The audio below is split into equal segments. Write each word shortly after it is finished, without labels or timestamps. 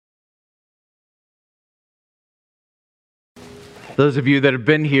Those of you that have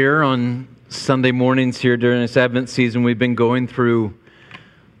been here on Sunday mornings here during this Advent season, we've been going through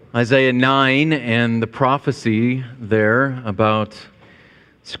Isaiah 9 and the prophecy there about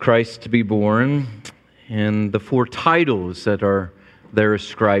Christ to be born and the four titles that are there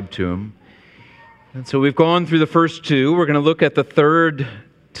ascribed to him. And so we've gone through the first two. We're going to look at the third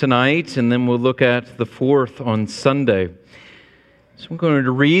tonight, and then we'll look at the fourth on Sunday. So I'm going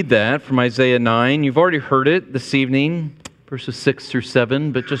to read that from Isaiah 9. You've already heard it this evening, verses 6 through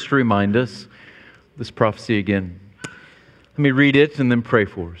 7, but just to remind us this prophecy again. Let me read it and then pray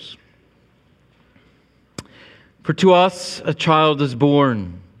for us. For to us a child is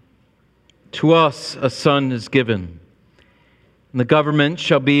born, to us a son is given, and the government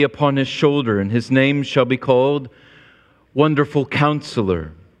shall be upon his shoulder, and his name shall be called Wonderful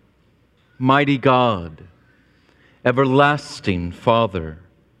Counselor, Mighty God, Everlasting Father,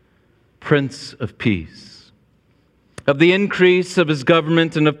 Prince of Peace. Of the increase of his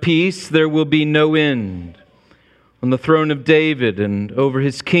government and of peace there will be no end, on the throne of David and over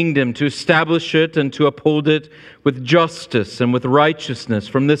his kingdom, to establish it and to uphold it with justice and with righteousness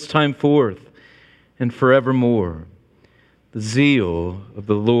from this time forth and forevermore. The zeal of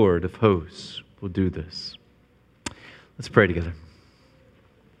the Lord of hosts will do this. Let's pray together.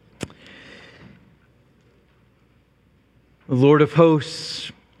 The Lord of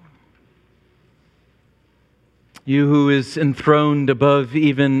hosts, you who is enthroned above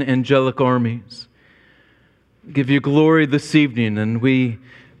even angelic armies, give you glory this evening, and we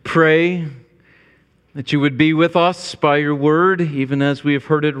pray that you would be with us by your word, even as we have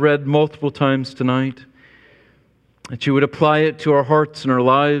heard it read multiple times tonight, that you would apply it to our hearts and our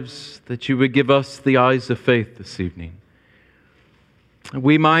lives, that you would give us the eyes of faith this evening.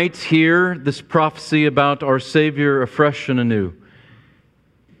 We might hear this prophecy about our Savior afresh and anew,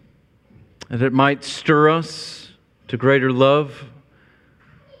 and it might stir us to greater love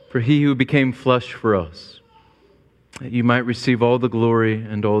for He who became flesh for us, that you might receive all the glory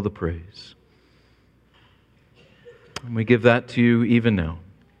and all the praise. And we give that to you even now.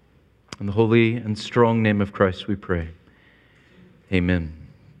 In the holy and strong name of Christ we pray. Amen.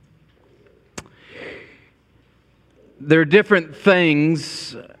 There are different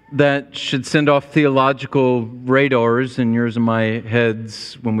things that should send off theological radars in yours and my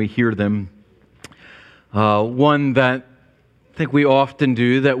heads when we hear them. One that I think we often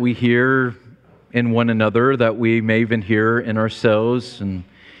do, that we hear in one another, that we may even hear in ourselves. And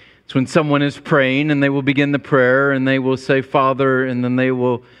it's when someone is praying and they will begin the prayer and they will say, Father, and then they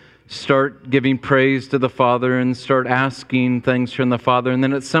will start giving praise to the Father and start asking things from the Father. And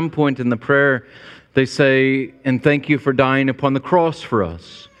then at some point in the prayer, they say, and thank you for dying upon the cross for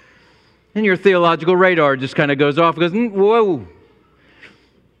us. And your theological radar just kind of goes off and goes, whoa,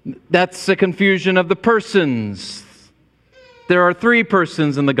 that's a confusion of the persons. There are three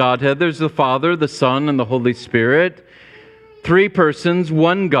persons in the Godhead. There's the Father, the Son, and the Holy Spirit. Three persons,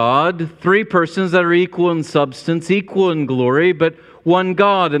 one God. Three persons that are equal in substance, equal in glory, but one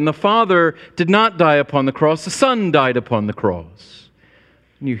God. And the Father did not die upon the cross. The Son died upon the cross.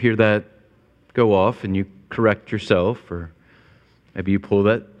 And you hear that go off and you correct yourself, or maybe you pull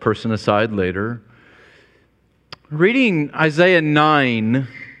that person aside later. Reading Isaiah 9, I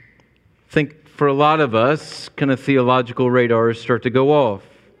think for a lot of us, kind of theological radars start to go off.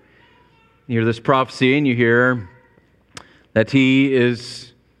 You hear this prophecy and you hear that He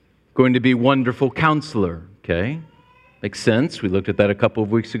is going to be Wonderful Counselor. Okay, makes sense. We looked at that a couple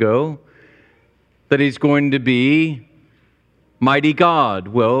of weeks ago. That He's going to be Mighty God.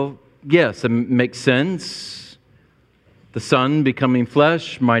 Well, yes, it makes sense. The Son becoming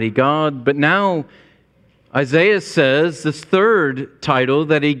flesh, Mighty God. But now Isaiah says this third title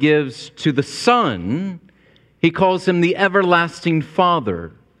that he gives to the Son, he calls him the Everlasting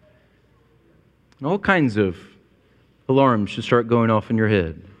Father. And all kinds of alarms should start going off in your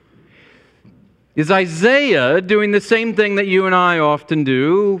head. Is Isaiah doing the same thing that you and I often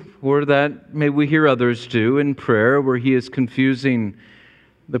do, or that maybe we hear others do in prayer, where he is confusing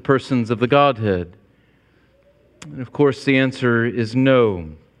the persons of the Godhead? And of course, the answer is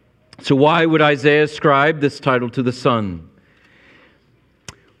no. So why would Isaiah ascribe this title to the Son?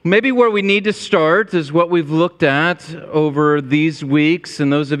 Maybe where we need to start is what we've looked at over these weeks.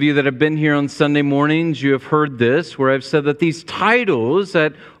 And those of you that have been here on Sunday mornings, you have heard this, where I've said that these titles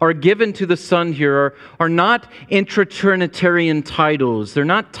that are given to the Son here are not intra-Trinitarian titles. They're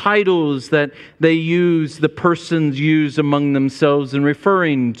not titles that the persons use among themselves in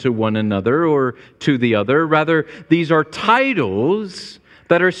referring to one another or to the other. Rather, these are titles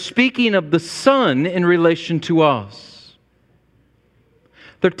that are speaking of the Son in relation to us.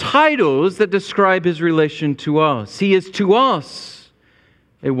 They're titles that describe his relation to us. He is to us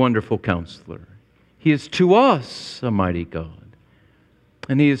a wonderful counselor. He is to us a mighty God.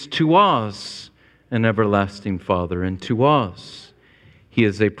 And he is to us an everlasting Father. And to us, he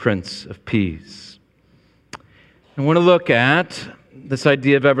is a Prince of Peace. I want to look at this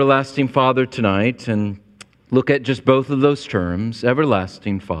idea of everlasting Father tonight and look at just both of those terms,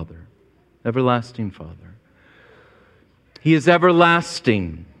 everlasting Father. Everlasting Father. He is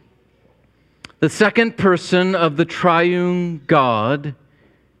everlasting. The second person of the triune God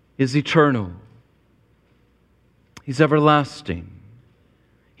is eternal. He's everlasting.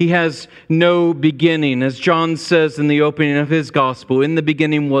 He has no beginning. As John says in the opening of his gospel, in the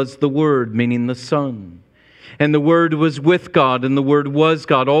beginning was the Word, meaning the Son. And the Word was with God, and the Word was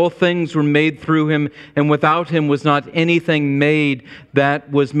God. All things were made through him, and without him was not anything made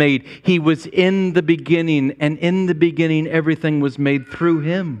that was made. He was in the beginning, and in the beginning everything was made through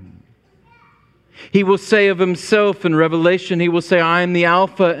him. He will say of himself in Revelation, he will say, I am the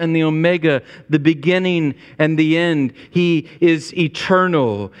Alpha and the Omega, the beginning and the end. He is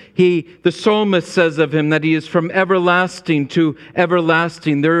eternal. The psalmist says of him that he is from everlasting to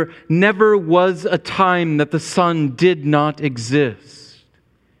everlasting. There never was a time that the Son did not exist.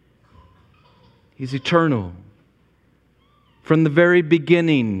 He's eternal. From the very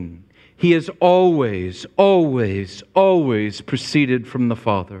beginning, he has always, always, always proceeded from the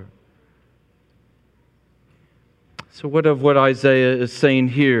Father. So what of what Isaiah is saying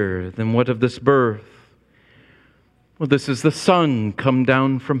here? Then what of this birth? Well, this is the Son come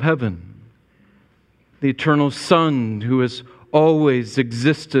down from heaven. The eternal Son who has always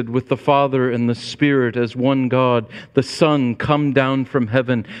existed with the Father and the Spirit as one God. The Son come down from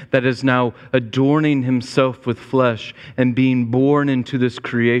heaven that is now adorning himself with flesh and being born into this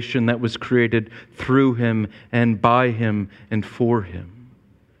creation that was created through him and by him and for him.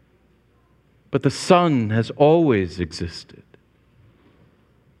 But the Son has always existed.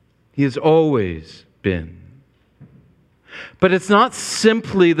 He has always been. But it's not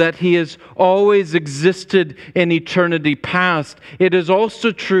simply that he has always existed in eternity past. It is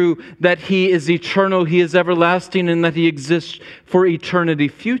also true that he is eternal, he is everlasting, and that he exists for eternity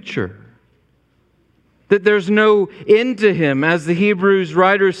future. That there's no end to him. As the Hebrews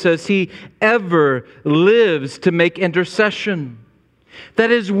writer says, he ever lives to make intercession.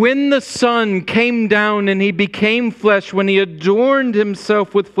 That is, when the Son came down and he became flesh, when he adorned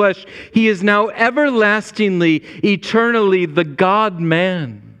himself with flesh, he is now everlastingly, eternally the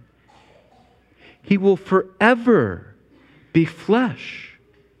God-man. He will forever be flesh.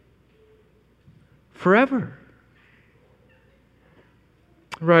 Forever.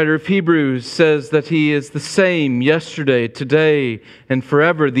 The writer of Hebrews says that he is the same yesterday, today, and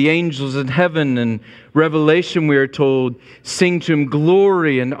forever. The angels in heaven and Revelation, we are told, sing to him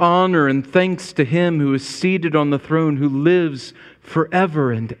glory and honor and thanks to him who is seated on the throne, who lives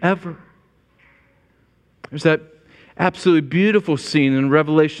forever and ever. There's that absolutely beautiful scene in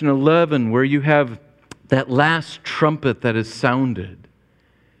Revelation 11 where you have that last trumpet that is sounded.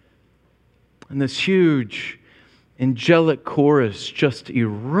 And this huge angelic chorus just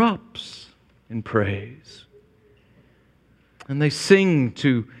erupts in praise. And they sing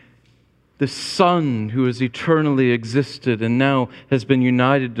to the Son who has eternally existed and now has been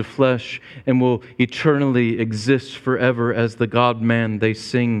united to flesh and will eternally exist forever as the God-man. They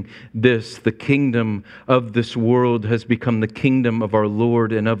sing this: the kingdom of this world has become the kingdom of our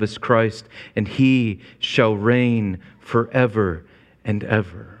Lord and of his Christ, and he shall reign forever and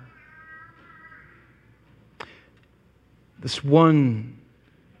ever. This one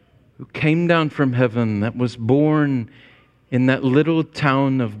who came down from heaven, that was born in that little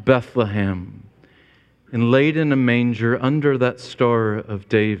town of Bethlehem and laid in a manger under that Star of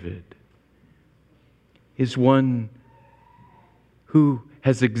David, is one who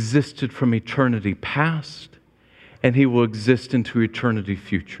has existed from eternity past, and he will exist into eternity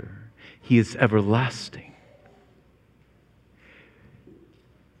future. He is everlasting.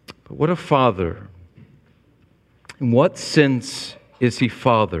 But what a Father! In what sense is he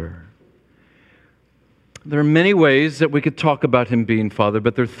Father? There are many ways that we could talk about him being Father,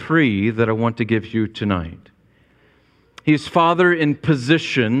 but there are three that I want to give you tonight. He is Father in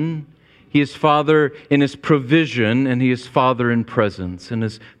position, he is Father in his provision, and he is Father in presence. In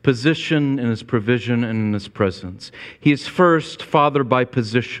his position, in his provision, and in his presence. He is first Father by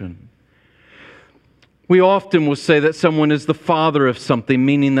position. We often will say that someone is the father of something,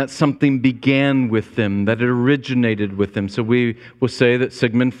 meaning that something began with them, that it originated with them. So we will say that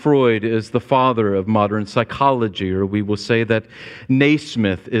Sigmund Freud is the father of modern psychology, or we will say that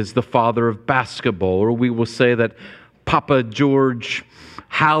Naismith is the father of basketball, or we will say that Papa George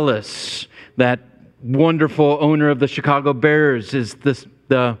Halas, that wonderful owner of the Chicago Bears, is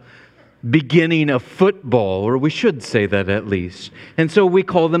the beginning of football, or we should say that at least. And so we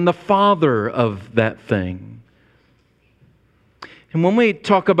call them the father of that thing. And when we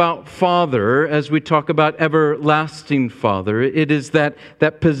talk about Father, as we talk about everlasting Father, it is that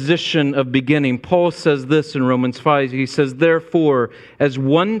position of beginning. Paul says this in Romans 5. He says, therefore, as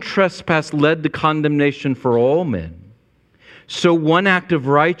one trespass led to condemnation for all men, so one act of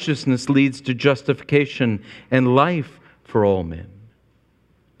righteousness leads to justification and life for all men.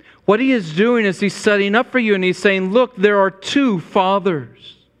 What he is doing is he's setting up for you, and he's saying, look, there are two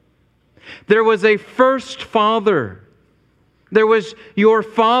fathers. There was a first father. There was your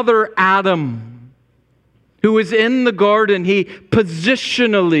father Adam, who was in the garden. He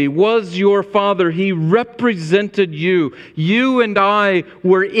positionally was your father. He represented you. You and I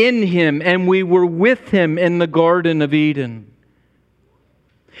were in him, and we were with him in the Garden of Eden.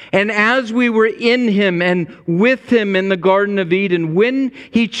 And as we were in him and with him in the Garden of Eden, when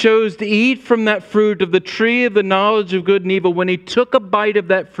he chose to eat from that fruit of the tree of the knowledge of good and evil, when he took a bite of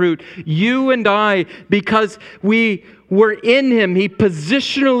that fruit, you and I, because we were in him, he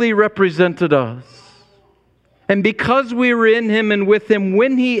positionally represented us. And because we were in him and with him,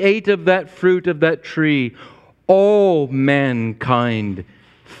 when he ate of that fruit of that tree, all mankind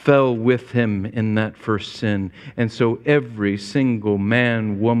fell with him in that first sin. And so every single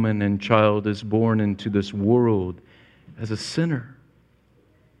man, woman, and child is born into this world as a sinner.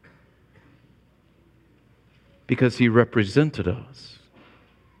 Because he represented us.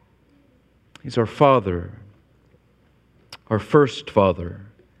 He's our Father, our first Father.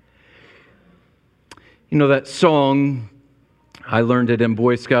 You know that song, I learned it in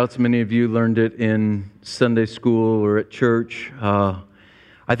Boy Scouts. Many of you learned it in Sunday school or at church.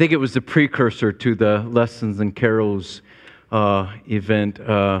 I think it was the precursor to the Lessons and Carols event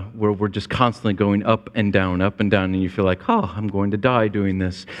where we're just constantly going up and down, and you feel like, oh, I'm going to die doing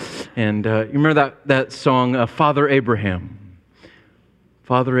this. And you remember that song, Father Abraham?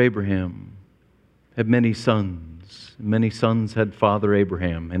 Father Abraham had many sons. Many sons had Father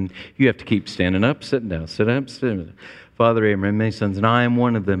Abraham. And you have to keep standing up, sitting down, sit up, sitting down. Father Abraham, many sons, and I am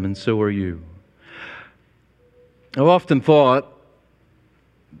one of them, and so are you. I've often thought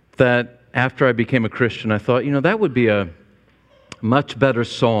that after I became a Christian, I thought, that would be a much better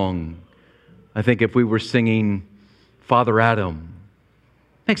song, I think, if we were singing Father Adam.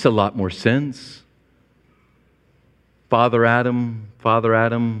 Makes a lot more sense. Father Adam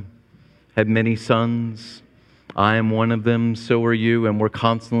had many sons. I am one of them, so are you, and we're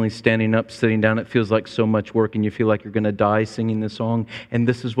constantly standing up, sitting down. It feels like so much work, and you feel like you're going to die singing this song. And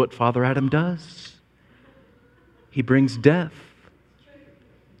this is what Father Adam does. He brings death.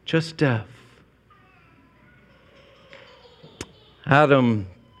 Just death. Adam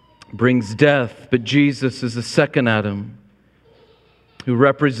brings death, but Jesus is the second Adam who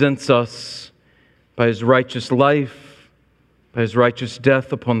represents us by his righteous life, by his righteous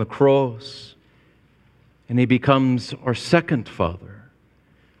death upon the cross. And he becomes our second Father.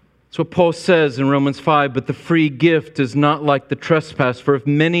 That's what Paul says in Romans 5, but the free gift is not like the trespass. For if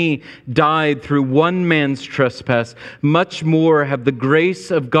many died through one man's trespass, much more have the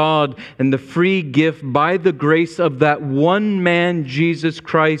grace of God and the free gift by the grace of that one man, Jesus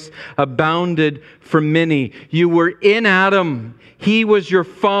Christ, abounded for many. You were in Adam. He was your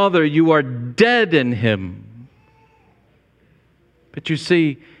father. You are dead in him. But you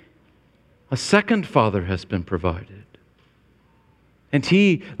see, a second Father has been provided. And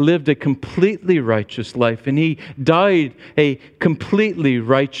he lived a completely righteous life, and he died a completely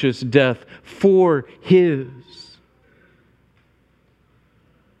righteous death for his.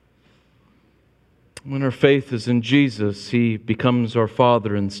 When our faith is in Jesus, he becomes our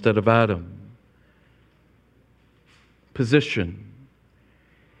Father instead of Adam. Position.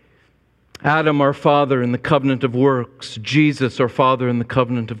 Adam, our father in the covenant of works. Jesus, our Father in the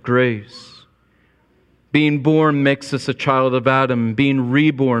covenant of grace. Being born makes us a child of Adam. Being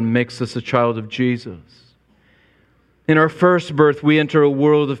reborn makes us a child of Jesus. In our first birth, we enter a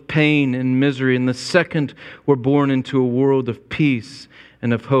world of pain and misery. In the second, we're born into a world of peace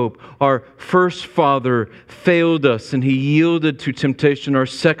and of hope. Our first father failed us and he yielded to temptation. Our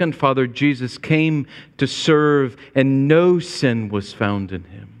second father, Jesus, came to serve and no sin was found in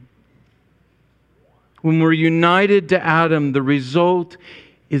him. When we're united to Adam, the result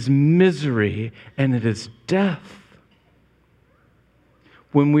is misery and it is death.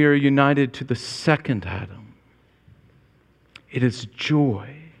 When we are united to the second Adam, it is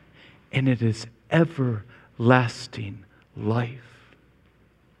joy and it is everlasting life.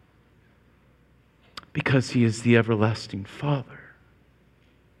 Because he is the everlasting Father.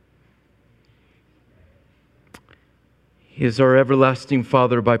 He is our everlasting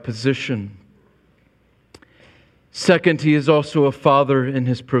Father by position. Second, He is also a Father in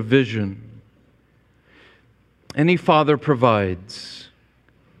His provision. Any father provides.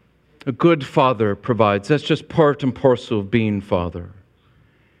 A good father provides. That's just part and parcel of being father.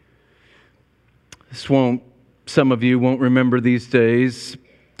 Some of you won't remember these days,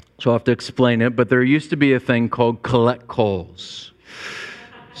 so I'll have to explain it, but there used to be a thing called collect calls.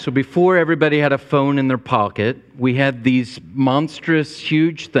 So before everybody had a phone in their pocket, we had these monstrous,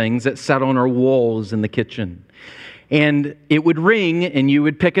 huge things that sat on our walls in the kitchen. And it would ring, and you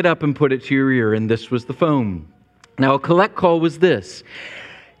would pick it up and put it to your ear, and this was the phone. Now, a collect call was this.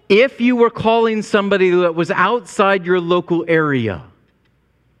 If you were calling somebody that was outside your local area,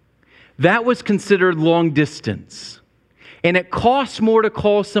 that was considered long distance. And it costs more to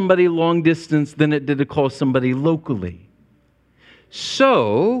call somebody long distance than it did to call somebody locally.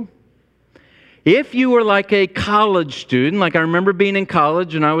 So, if you were like a college student, like I remember being in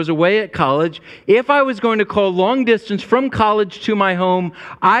college and I was away at college, if I was going to call long distance from college to my home,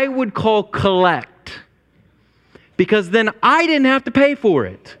 I would call collect. Because then I didn't have to pay for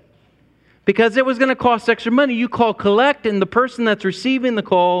it. Because it was going to cost extra money. You call collect, and the person that's receiving the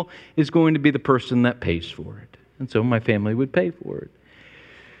call is going to be the person that pays for it. And so my family would pay for it.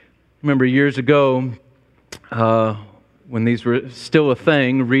 Remember years ago, when these were still a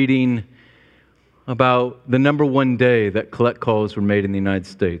thing, reading about the number one day that collect calls were made in the United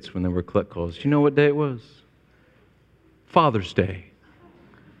States, when there were collect calls. You know what day it was? Father's Day.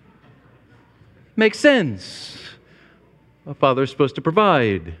 Makes sense. A father is supposed to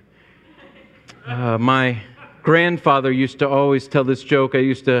provide. My grandfather used to always tell this joke. I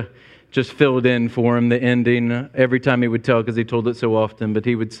used to just fill it in for him, the ending, every time he would tell, because he told it so often. But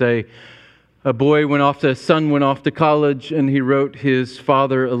he would say, a son went off to college, and he wrote his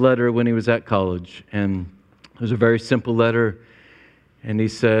father a letter when he was at college. And it was a very simple letter. And he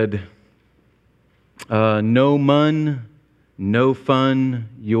said, no mun, no fun,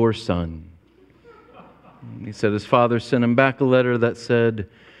 your son. And he said his father sent him back a letter that said,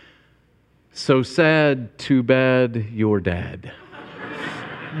 so sad, too bad, your dad.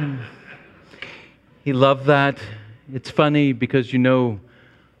 He loved that. It's funny because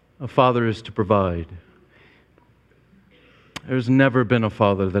a father is to provide. There's never been a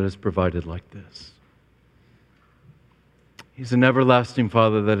father that has provided like this. He's an everlasting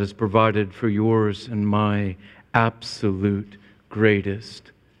Father that has provided for yours and my absolute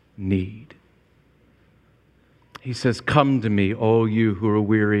greatest need. He says, come to me, all you who are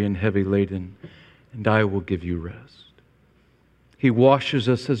weary and heavy laden, and I will give you rest. He washes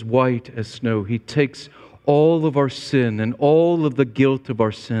us as white as snow. He takes all of our sin and all of the guilt of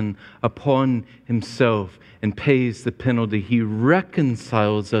our sin upon Himself and pays the penalty. He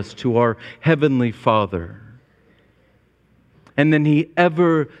reconciles us to our Heavenly Father. And then He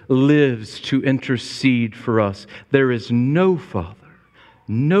ever lives to intercede for us. There is no Father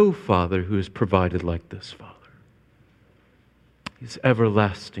who has provided like this Father. He's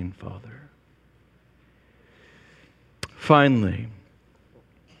everlasting Father. Finally,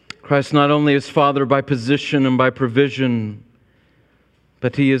 Christ not only is Father by position and by provision,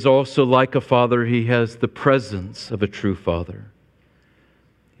 but He is also like a father. He has the presence of a true father.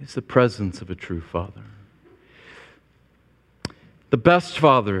 He's the presence of a true father. The best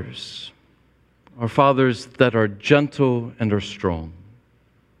fathers are fathers that are gentle and are strong.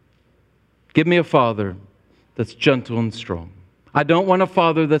 Give me a father that's gentle and strong. I don't want a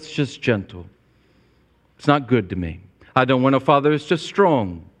father that's just gentle. It's not good to me. I don't want a father that's just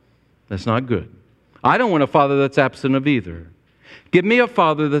strong. That's not good. I don't want a father that's absent of either. Give me a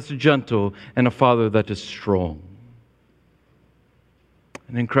father that's gentle and a father that is strong.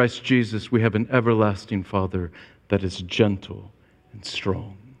 And in Christ Jesus, we have an everlasting Father that is gentle and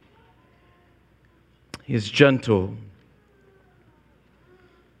strong. He is gentle.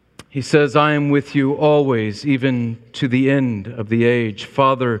 He says, I am with you always, even to the end of the age.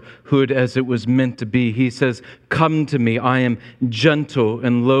 Fatherhood as it was meant to be. He says, come to me. I am gentle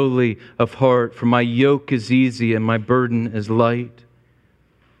and lowly of heart, for my yoke is easy and my burden is light.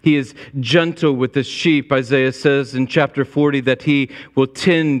 He is gentle with the sheep. Isaiah says in chapter 40 that He will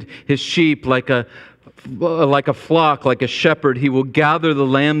tend His sheep like a flock, like a shepherd. He will gather the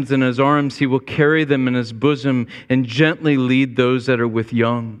lambs in His arms. He will carry them in His bosom and gently lead those that are with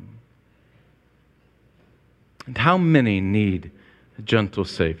young. And how many need a gentle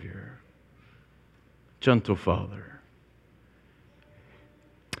Savior, gentle Father?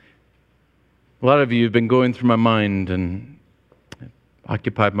 A lot of you have been going through my mind and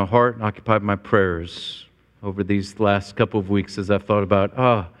occupied my heart and occupied my prayers over these last couple of weeks as I've thought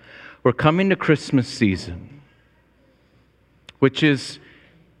about, we're coming to Christmas season. which is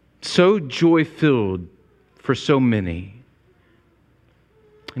so joy-filled for so many.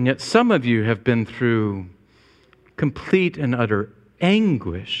 And yet some of you have been through complete and utter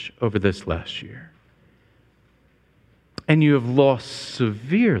anguish over this last year. And you have lost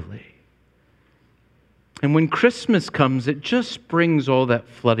severely. And when Christmas comes, it just brings all that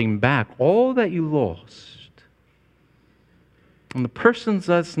flooding back, all that you lost. And the person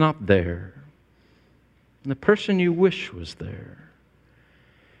that's not there, and the person you wish was there.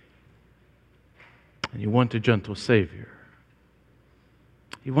 And you want a gentle Savior.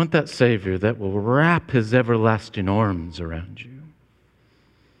 You want that Savior that will wrap His everlasting arms around you.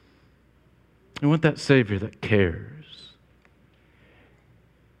 You want that Savior that cares.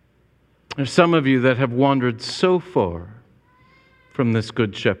 There's some of you that have wandered so far from this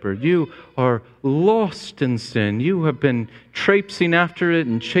Good Shepherd. You are lost in sin. You have been traipsing after it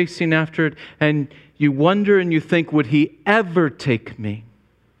and chasing after it, and you wonder and you think, would He ever take me?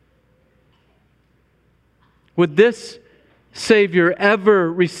 Would this Savior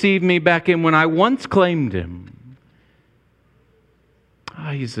ever receive me back in when I once claimed Him?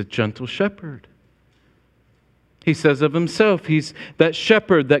 He's a gentle shepherd. He says of Himself, He's that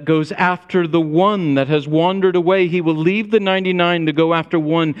shepherd that goes after the one that has wandered away. He will leave the 99 to go after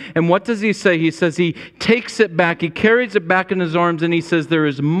one. And what does He say? He says He takes it back. He carries it back in His arms, and He says there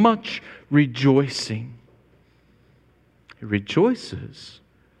is much rejoicing. He rejoices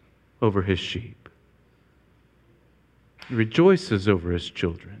over His sheep. He rejoices over His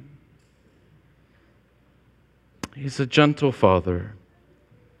children. He's a gentle Father.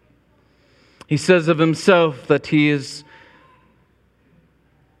 He says of Himself that He is,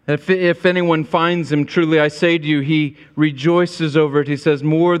 if anyone finds Him, truly I say to you, He rejoices over it. He says,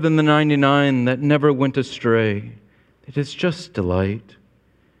 more than the 99 that never went astray. It is just delight.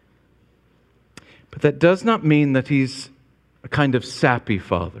 But that does not mean that He's a kind of sappy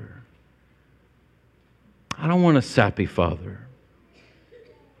Father. I don't want a sappy Father.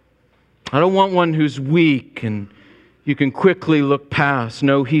 I don't want one who's weak and you can quickly look past.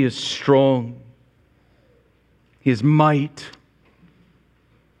 No, He is strong. He is might.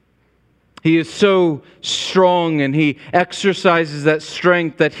 He is so strong, and He exercises that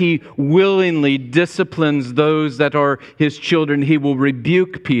strength that He willingly disciplines those that are His children. He will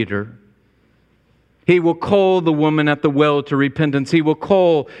rebuke Peter. He will call the woman at the well to repentance. He will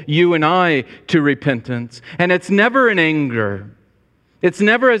call you and I to repentance. And it's never in anger. It's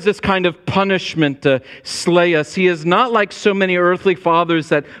never as this kind of punishment to slay us. He is not like so many earthly fathers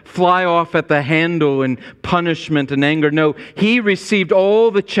that fly off at the handle in punishment and anger. No, He received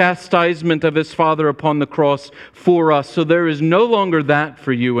all the chastisement of His Father upon the cross for us. So there is no longer that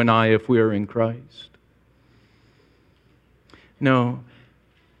for you and I if we are in Christ. No,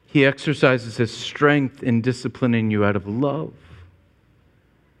 He exercises His strength in disciplining you out of love.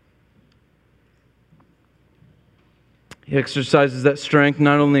 He exercises that strength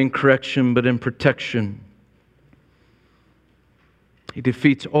not only in correction, but in protection. He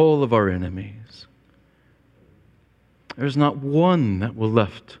defeats all of our enemies. There's not one that will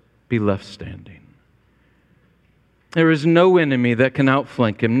be left standing. There is no enemy that can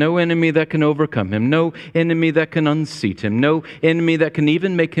outflank Him, no enemy that can overcome Him, no enemy that can unseat Him, no enemy that can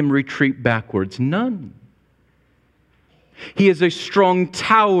even make Him retreat backwards. None. He is a strong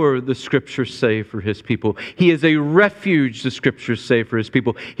tower, the Scriptures say, for His people. He is a refuge, the Scriptures say, for His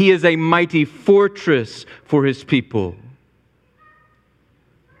people. He is a mighty fortress for His people.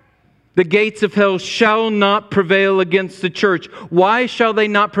 The gates of hell shall not prevail against the church. Why shall they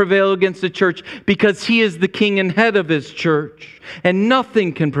not prevail against the church? Because He is the King and head of His church, and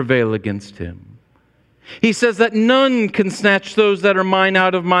nothing can prevail against Him. He says that none can snatch those that are mine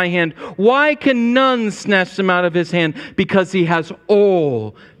out of my hand. Why can none snatch them out of His hand? Because He has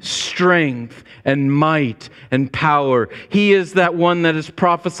all strength and might and power. He is that one that is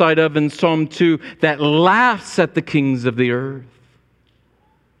prophesied of in Psalm 2 that laughs at the kings of the earth.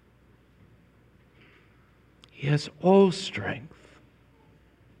 He has all strength.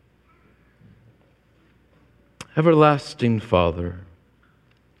 Everlasting Father.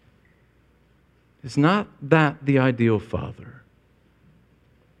 Is not that the ideal Father?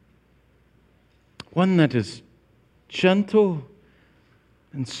 One that is gentle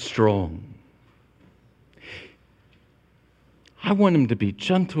and strong. I want Him to be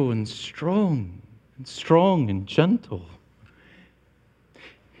gentle and strong and gentle.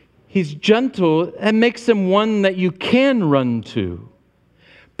 He's gentle and makes Him one that you can run to.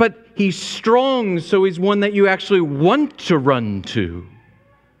 But He's strong, so He's one that you actually want to run to.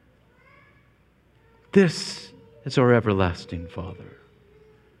 This is our everlasting Father.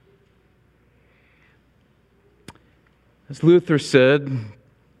 As Luther said,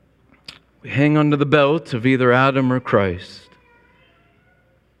 we hang onto the belt of either Adam or Christ.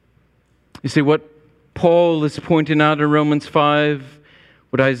 You see, what Paul is pointing out in Romans 5,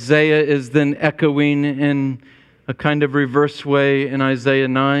 what Isaiah is then echoing in a kind of reverse way in Isaiah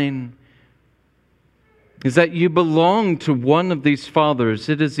 9, is that you belong to one of these fathers.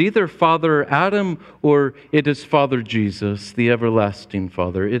 It is either Father Adam or it is Father Jesus, the everlasting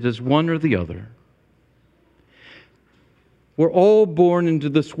Father. It is one or the other. We're all born into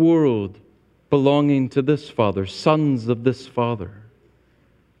this world belonging to this Father, sons of this Father.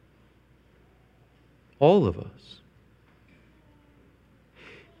 All of us.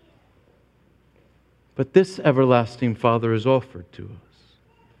 But this everlasting Father is offered to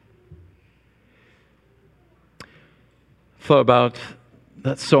us. Thought about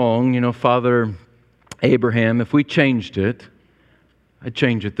that song, Father Abraham. If we changed it, I'd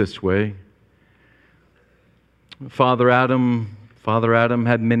change it this way. Father Adam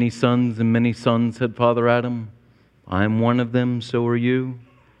had many sons, and many sons had Father Adam. I am one of them, so are you.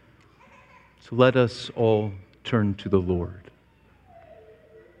 So let us all turn to the Lord.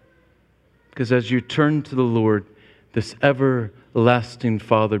 Because as you turn to the Lord, this everlasting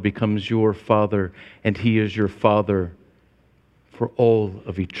Father becomes your Father, and He is your Father for all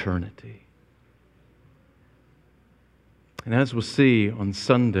of eternity. And as we'll see on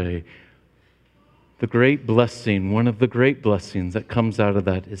Sunday, the great blessing, one of the great blessings that comes out of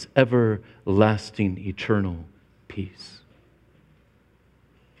that is everlasting, eternal peace.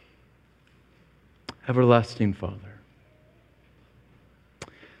 Everlasting Father.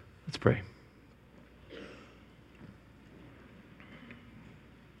 Let's pray.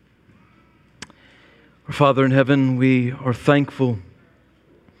 Our Father in heaven, we are thankful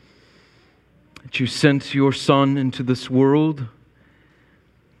that you sent your Son into this world.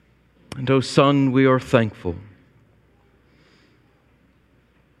 And, O Son, we are thankful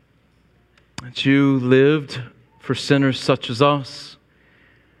that you lived for sinners such as us.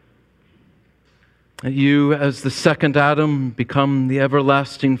 That you, as the second Adam, become the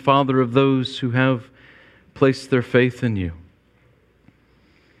everlasting Father of those who have placed their faith in you.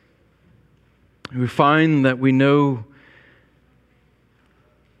 We find that we know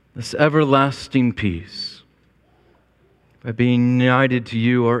this everlasting peace by being united to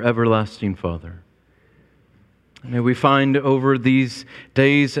you, our everlasting Father. And may we find over these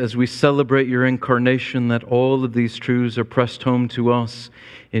days as we celebrate your incarnation that all of these truths are pressed home to us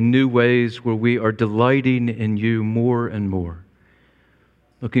in new ways where we are delighting in you more and more.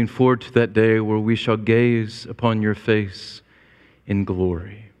 Looking forward to that day where we shall gaze upon your face in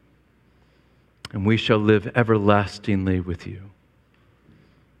glory. And we shall live everlastingly with you.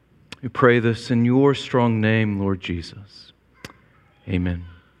 We pray this in your strong name, Lord Jesus. Amen.